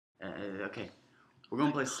Okay. We're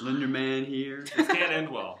going to play Slender Man here. This can't end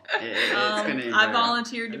well. It's going to end I very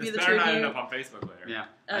volunteered to be the better not end tribute. up on Facebook later.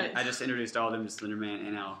 Yeah. I just introduced all of them to Slender Man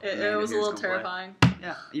and now. It was a little terrifying.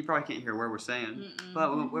 Yeah, you probably can't hear where we're saying, but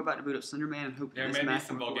we're about to boot up Slender Man and hope There this may be match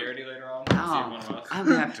some will vulgarity later on. Oh, I'm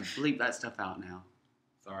going to have to bleep that stuff out now.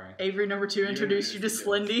 Sorry. Avery number 2 introduced you to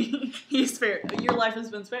Slendy. He's spared. Your life has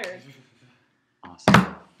been spared.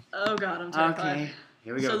 Awesome. Oh god, I'm terrified. Okay,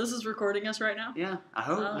 here we go. So this is recording us right now? Yeah, I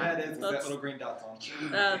hope. Yeah, it is. It's that little green dot's on.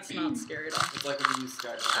 That's not scary at all. It's like when you use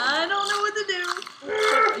Skype. I don't know what to do.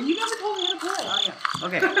 You never told me how to play. Oh, yeah.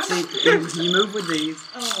 Okay, see, you move with these.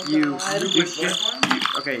 Oh You god. shift.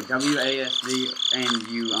 Okay, WASD, and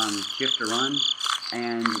you shift to run.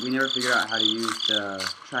 And we never figured out how to use the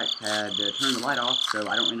trackpad to turn the light off, so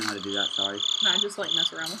I don't really know how to do that. Sorry. Can I just like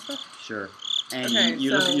mess around with stuff? Sure. And Okay, you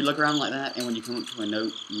so- look around like that, and when you come up to a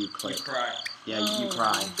note, you click. You cry. Yeah, you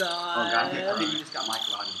cry. Oh god. Oh god, I think you just got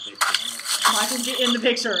Michael out of the picture. Michael, get in the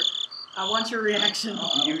picture. I want your reaction.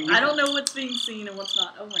 You- I don't know what's being seen and what's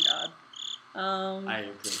not. Oh my god. I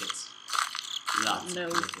hear crickets. Lots No.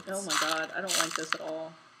 of crickets. Oh my god. I don't like this at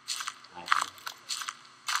all. I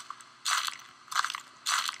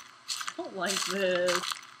don't like this.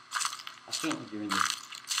 I still don't think you're in this.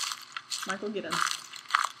 Michael, get in.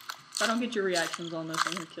 If I don't get your reactions on this,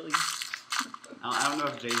 I'm gonna kill you. I don't know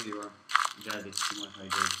if Jasie or Jasie. You want to play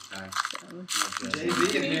Jasie? Sorry. No,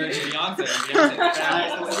 Jay-Z is married to Beyonce.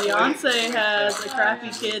 Beyonce has a crappy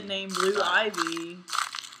kid named Blue Ivy.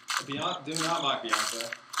 Do not mock Beyonce.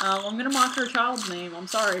 I'm gonna mock her child's name. I'm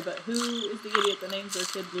sorry, but who is the idiot that names their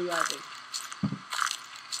kid Blue Ivy?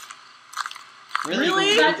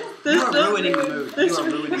 Really? You are ruining the mood. You are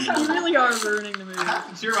ruining the You mood. really are ruining the I mood. have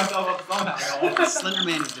to cheer myself up somehow. Slender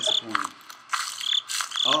Man is disappointing.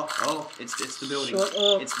 Oh, it's the building. Shut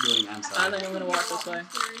up. It's the building. I'm I sorry. think I'm gonna walk this way.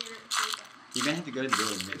 You're gonna have to go to the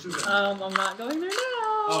building eventually. I'm not going there now.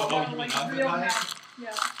 Oh, you mean outside?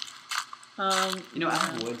 You know, I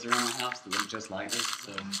have woods around my house that look just like this,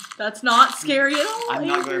 so That's not scary at all. I'm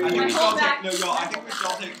not Avery. going to I think we do should all take, no, y'all, I think we should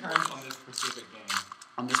all take turns on this specific game.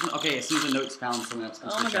 on this one. Okay, as soon as the note's found, someone else can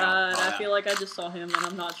Oh my switch out. god, I feel like I just saw him and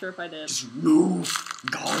I'm not sure if I did. Just move,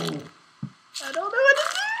 go. I don't know what to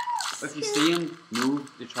do. If you see him, move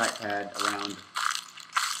the trackpad around.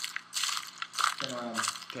 Turn around.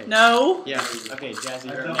 Okay. No, Yeah. Okay, Jasie,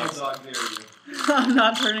 I you're double next. dog dare you. I'm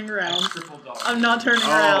not turning I around. triple dog. I'm not turning Oh,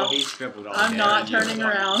 around. he's tripled all I'm day. not Yeah. turning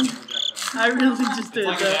around. I really just did It's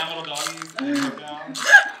like a that. down little doggies and you go down.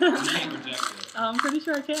 And you can't reject it. I'm pretty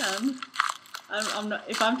sure I can. I'm not.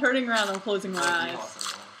 If I'm turning around, I'm closing my eyes.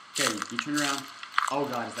 Okay, you turn around. Oh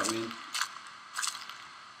god, is that wind?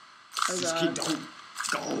 Oh Just god. keep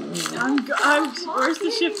don't go. Where's the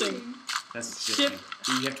shifting? That's the shifting.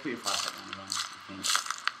 You have to put your flashlight on the run, I think.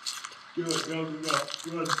 Good.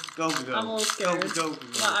 Go. I'm a little scared. Go.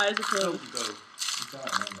 My eyes are closed. Go. I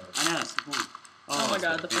know, that's the point. Oh my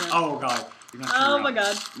god, the fan. Oh god. You're gonna turn Oh around. my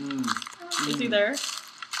god. Is he Mm. there?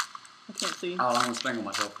 I can't see. Oh, I'm gonna strangle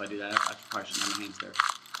myself if I do that. I probably shouldn't have my hands there.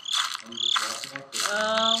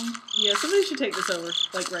 Yeah, somebody should take this over,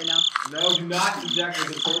 like right now. No, do not eject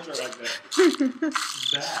with a torture like that.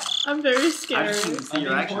 It's bad. I'm very I scared. just didn't see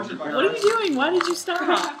your action. What are you doing? Why did you stop?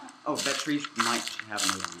 Oh, that tree might have a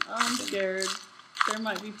note on it. I'm scared. There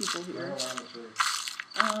might be people Go here. around the tree.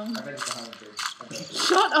 Um, I bet it's behind the tree.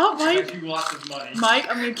 shut up, I Mike. bet you lots of money. Mike,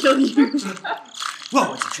 I'm gonna kill you.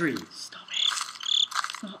 Whoa, it's a tree. Stop it.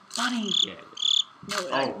 It's not funny. Yeah. No,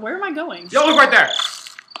 Oh. where am I going? Yo, look right there!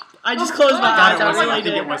 I just closed my I eyes. got I it, Wesley. really I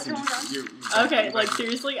think it did. was Okay, like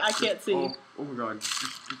seriously, I can't see. Oh my god.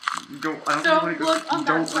 You don't. I don't Don't want to go. look on You don't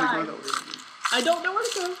that want side. to go that way. I don't know where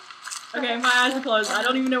to go. Okay, my eyes are closed. I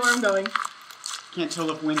don't even know where I'm going. Can't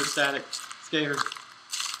tell if wind is static. Scared.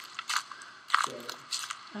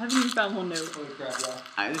 I haven't even found one note. Holy crap, y'all.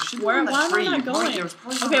 There should be Why one am I that tree. not You probably- going? there was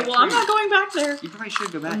probably one Okay, that well I'm tree. not going back there. You probably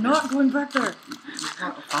should go back I'm there. not going back there.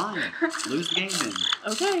 Fine. Lose the game then.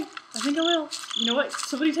 Okay, I think I will. You know what?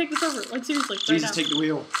 Somebody take this over. Like seriously, right Jesus, now. take the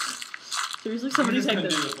wheel. Seriously, somebody You're just take gonna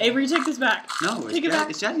this. do this. Avery, take this back. No, Take it back.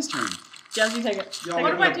 it's Jassie's turn. Jasie, take it. Yo, Take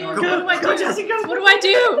What it. do I do? Go. What do I do? Go, Jasie, go. What do I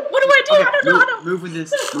do? What do I do? I don't know how to. Move with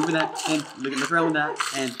this. Move with that. And look around with that.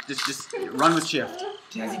 And just run with shift.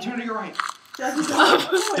 Jazzy, turn to your right. Jasie, go.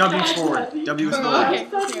 W is forward. W is forward. Okay.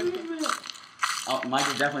 Oh, Mike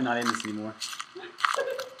is definitely not in this anymore.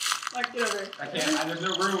 Like, get over. I can't, there's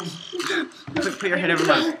no room. Put your head over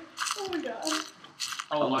mine. Oh my god.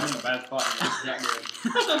 Oh, I'm in a bad spot. It's not good.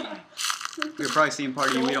 We're probably seeing part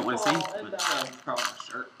of you we don't want to see. Fall and but- die. Probably my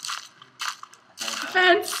shirt.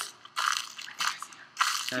 Fence.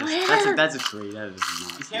 That's a tree. That is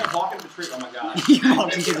not. You can't walk into the tree. Oh my god. He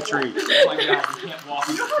walked into the tree. Oh my god, you can't walk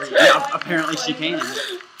into the tree. Yeah, apparently she can.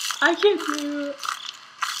 I can do.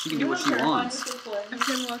 She can do what she wants. I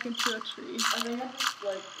can walk into a tree. I think I just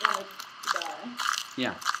like wanted to die.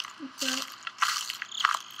 Yeah.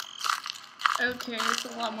 Okay, it's a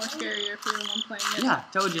lot more scarier for when I'm playing it. Yeah,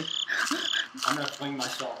 told you. I'm gonna fling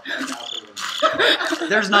myself right out the window.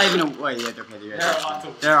 There's not even a way. Yeah, okay, There are lots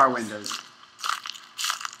of there are windows.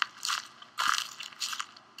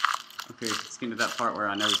 Okay, let's get into that part where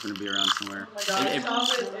I know it's going to be around somewhere. Oh my god,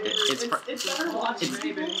 It's better watching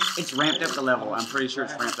people. It's ramped up the level. I'm pretty sure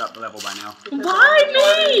it's ramped up the level by now. Why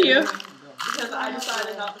me? Because I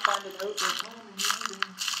decided not to find a note.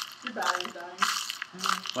 Your battery's dying.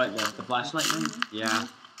 What, the flashlight one? Yeah.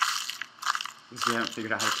 Because we haven't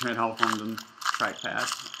figured out how to turn it off on the trackpad.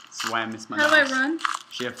 That's why I missed my How do I mouse. run?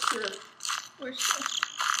 Shift. Sure. Where's shift?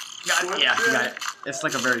 Got it. Yeah, you got it. It's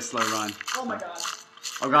like a very slow run. Oh my god.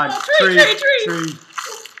 Oh god. Oh, tree. Every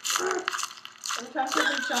time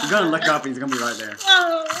something shot. You're gonna look up and he's gonna be right there.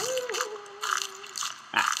 Oh.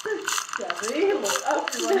 Jasie, look up.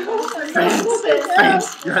 Fence!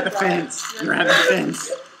 You're at the fence! You're at the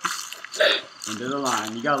fence! Into the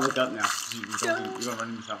line. You gotta look up now. You're gonna run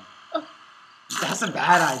into something. That's a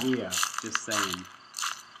bad idea. Just saying.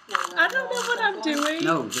 I don't know what I'm doing.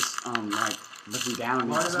 No, just like looking down.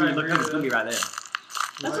 When you look up, it's gonna be right there.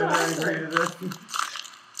 That's what I said.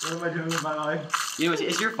 What am I doing with my life? You know,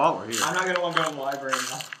 it's your fault we're here. I'm not gonna want to go in the library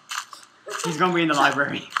now. He's gonna be in the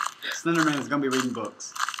library. Slenderman is gonna be reading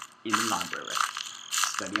books in the library.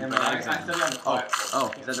 Studying for that I exam. study on the quiet floor.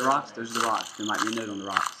 Oh, is that the rocks? Those are the rocks. There might be a note on the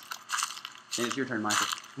rocks. Then it's your turn, Michael.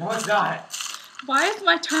 No, it's not. Why is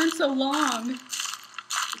my turn so long?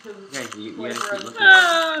 Okay, you gotta keep looking.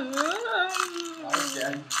 I'm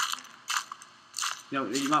dead. No,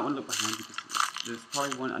 you might want to look behind you because there's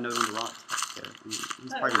probably a note on the rocks back there. He's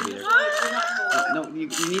probably gonna be there. No, you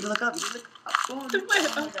need to look up. You need to look up. Go on.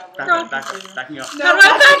 Back up. Backing up. How do I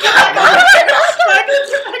back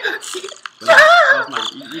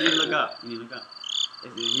up? You need to look up. You need to look up.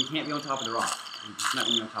 He can't be on top of the rock. He's not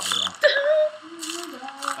going to be on top of the rock.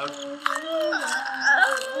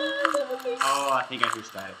 Oh, I think I hear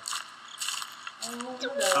static.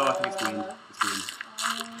 Oh, I think it's wind. It's wind.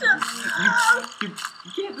 You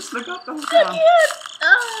can't just look up the whole time. I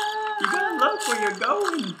You gotta look where you're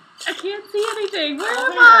going. can't see anything. Where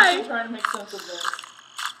am I'm I? trying to make sense of this.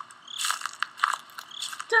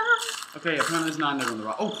 Okay, apparently there's not a note on the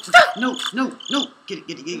rock. Oh, no. Get it.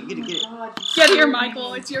 Get here,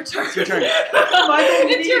 Michael. It's your turn. It's your turn. Michael,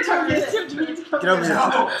 It's your turn. It's your turn. Get over here.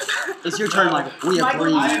 It's your turn, Michael. We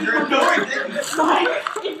agree. I didn't know it didn't.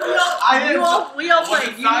 We all play.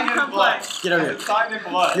 You need to come play. Get over here. It's signed in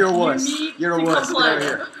blood. You're a wuss. You need You're a to wuss. Get come play. over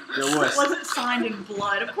here. You're a It wuss. wasn't signed in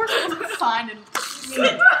blood. Of course it wasn't signed in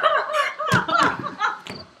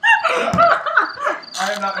I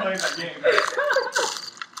am not playing that game.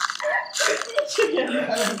 chicken. I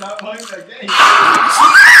am not playing that game.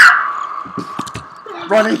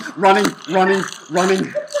 Running.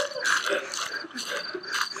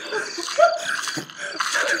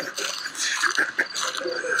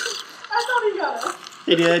 I thought he got us.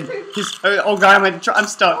 He did. Oh god, I'm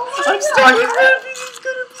stuck. I'm stuck.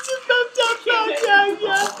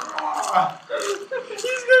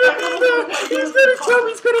 He's gonna come.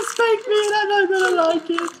 He's gonna spank me, and I'm not gonna like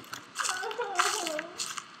it.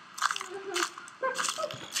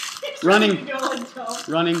 Running.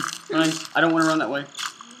 Running. I don't want to run that way.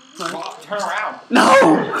 Well, turn around. No!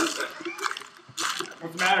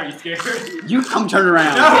 What's the matter? You scared? You come turn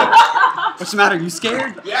around. No! What's the matter? You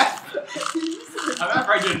scared? Yes! I'm not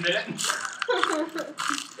afraid to admit it.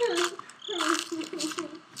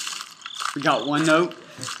 We got one note.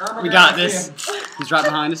 We got this. He's right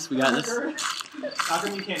behind us. We got this. How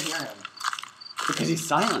come you can't hear him? Because he's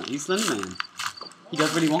silent. He's Slenderman. He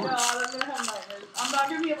does what he wants. God, I'm gonna have nightmares. I'm not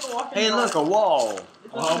gonna be able to walk in Hey, the look, dark. a wall.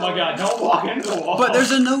 Oh my god, don't walk into the wall. But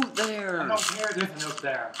there's a note I there. don't care, there's a note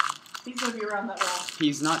there. He's gonna be around that wall.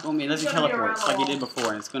 He's not going to be, unless he He's gonna be teleports around like he the did before,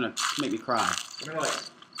 and it's going to make me cry. I'm gonna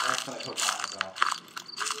accidentally poke my eyes out.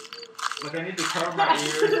 Look, I need to cover my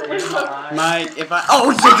ears and my eyes. Mike, if I...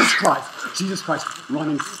 Oh, Jesus Christ.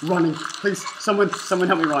 Running. Please, someone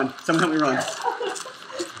help me run.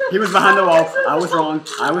 He was behind the wall. I was wrong.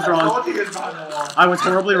 I told you he was behind the wall. I was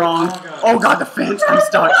horribly wrong. Oh, God. Oh god, the fence. I'm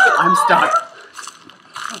stuck.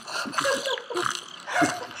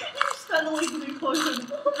 You're steadily getting closer to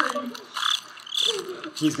the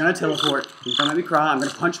screen. He's going to teleport. He's going to make me cry. I'm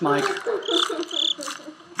going to punch Mike.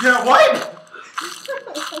 Yeah, what?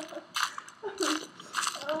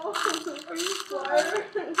 Oh, are you tired?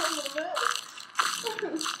 A little bit.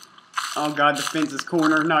 Oh god, the fence is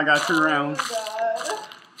corner. Now I gotta turn around. Oh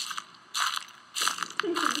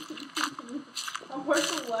my god. I'm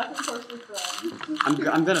partially laughing, partially crying.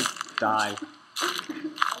 I'm gonna die I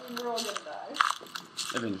mean, we're all gonna die.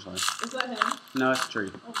 eventually. Is that him? No, it's a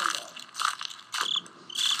tree. Oh my god.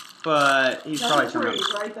 But he's That's probably a coming.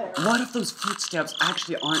 tree right there. What if those footsteps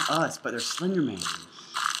actually aren't us, but they're Slender Man?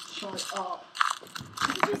 Shut up.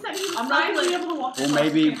 You said he was I'm not gonna be silent. able to walk Well, across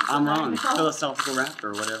maybe the campus I'm right wrong. now. Philosophical raptor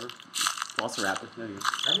or whatever. Velociraptor. There you go.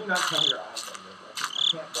 How do you not cover your eyes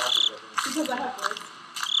like this? I can't watch it Because I have legs.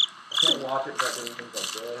 I can't watch it like anything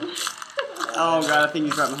like this. Oh god, I think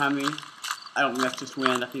he's right behind me. I don't think that's just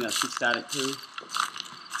wind. I think that's just static too.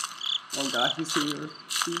 Oh god, he's here.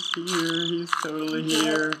 He's here. He's totally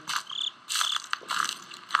here.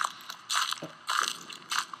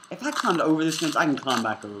 If I climbed over this fence, I can climb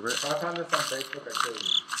back over it. If I find this on Facebook, I kill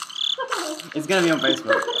you. It's gonna be on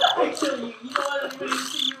Facebook. I kill you. You know what? Anybody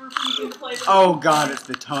see you refusing to play this? Oh god, it's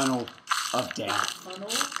the tunnel of death. Tunnel?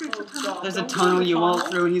 Oh, God. There's a Don't go tunnel in the you walk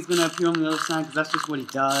tunnel. through and he's gonna appear on the other side because that's just what he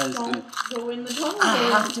does. And Don't go in the tunnel. I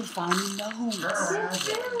have to find the notes.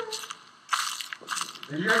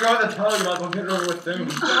 If you're gonna go in the tunnel, you might as well get it over with soon.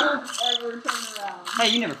 Don't ever turn around. Hey,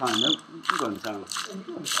 you never find a note. You go in the tunnel.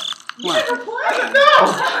 You What? never played.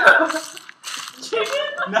 No!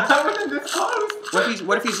 Chicken? Not within this close!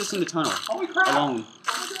 What if he's just in the tunnel Holy crap! alone?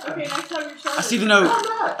 Okay, next time you're sharp. I see the note. No, I'm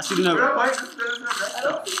not. I see the note. We're not playing this, I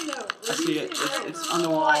don't see a note. I see it. It's on the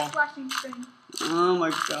wall. Light flashing thing. Oh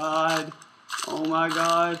my god. Oh my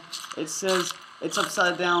god. It says it's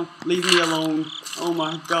upside down. Leave me alone. Oh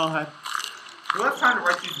my god. Who has time to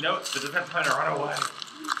write these notes but doesn't have time to run away?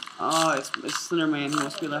 Oh, it's Slender Man. He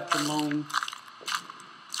must be left alone.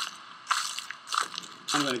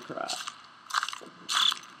 I'm gonna cry.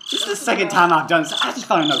 This is the second time I've done this. I just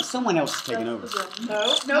found a note. Someone else is taking over.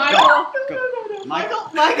 No, no, Michael. no, Go. no, no, no. Michael.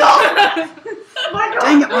 Michael.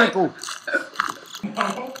 Dang it, Michael.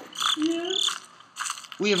 No. Yes.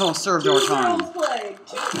 We have all served our time. Two girls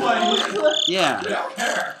played. Yeah. I don't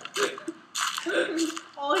care.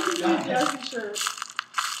 All I can do is Jasie's shirt.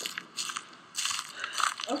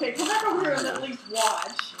 Okay, come back over here and at least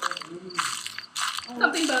watch.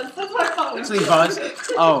 Something buzz. That's what I thought was Something buzz.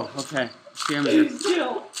 Oh, okay. Scare me. Please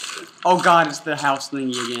chill. Oh god, it's the house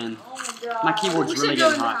thingy again. Oh my god. My keyboard's We really should go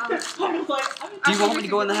getting in the hot. house. I was like, I'm Do you want me to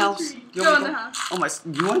go in the house? Go in the house. Oh my,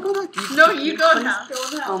 you want to go in the house? No, you go in the house. Go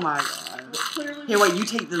in the house. Oh my god. Clearly. Here, wait, you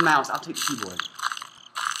take the mouse, I'll take the keyboard.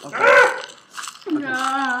 Okay.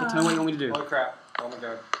 Okay, tell me what you want me to do. Holy crap. Oh my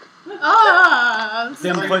god. Ah.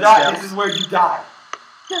 Them Where you die. footsteps. This is where you die.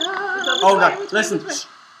 Oh god, listen. Shh.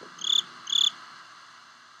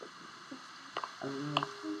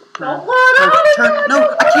 Don't Turn.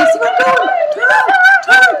 No, I can't see where I'm going.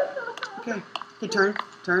 Turn. Okay. Okay,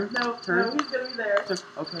 turn. No, Turn. no, he's gonna be there. Turn.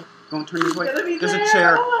 Okay. Go and turn this way. He's gonna be There's a there.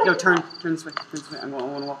 chair. Oh my No, turn this way. Turn this way. I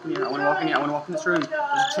want to walk in here. I want to walk in here. I want to walk in this room. Oh my God.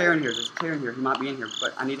 There's a chair in here. There's a chair in here. He might be in here,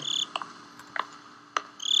 but I need.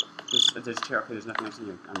 There's a chair. Okay, there's nothing else in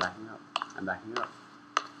here. I'm backing up. I'm backing up.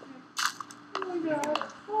 Oh my god.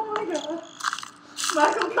 Oh my god.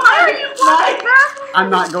 Michael, come Why are here. you Mike. I'm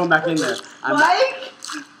not going back in there. Mike.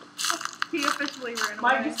 He officially ran away.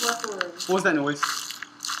 Mike just left the room. What was that noise?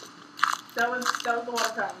 That was the water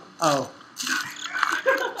fountain. Oh.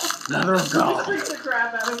 Mother of God. Freaked the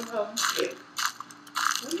crap out of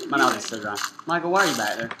him. My mouth is so dry. Michael, why are you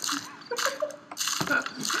back there?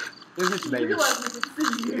 It was just a You baby. realize we could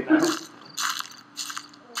see you. No. Oh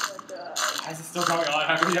my god. Why is it still going on?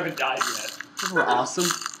 How come you haven't died yet? Those were awesome.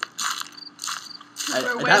 We're At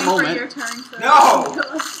waiting that for moment, your turn. So No!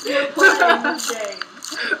 We're playing this game.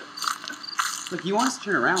 look, you want us to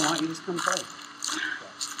turn around, why don't you just come play?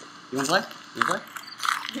 You want to play? You want to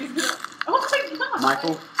play? He's gonna. Oh my god.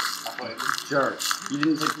 Michael, I'll play. jerk. You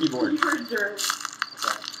didn't take the keyboard. You're a jerk.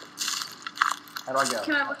 How do I go?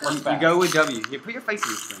 Can I look One up? You go with W. Here, put your face in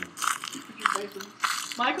this thing.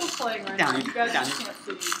 Michael's playing right Down, now. You guys down. just can't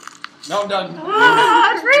see. No, I'm done.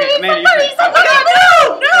 Ah, it's raining Man, somebody! you're- Somebody!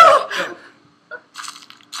 No!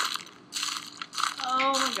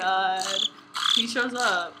 Oh my god. He shows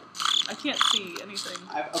up. I can't see anything.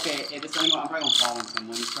 Okay, if it's only I'm probably going to fall on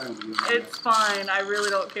someone. It's probably going to be you. It's fine. I really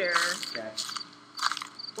don't care. Okay.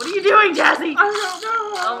 What are you doing, Jasie? I don't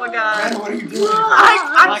know. Oh my god. What are you doing?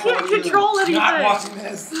 I Michael, can't what are you control You're not anything. watching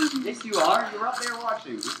this. Yes, you are. You're up there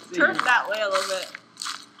watching. Turn that way a little bit.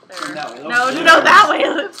 There. That way, a No, little no, bit. no, that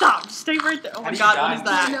way. Stop. Stay right there. Oh How my do you god, die? what is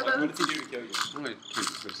that? Like, what does he do to kill you? I'm going to turn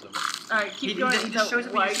the switch a little bit. Alright, keep going. He just shows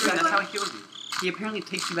up in your Why- screen. That's how he kills you. He apparently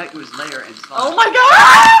takes you back to his lair and Oh my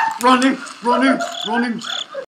god! running.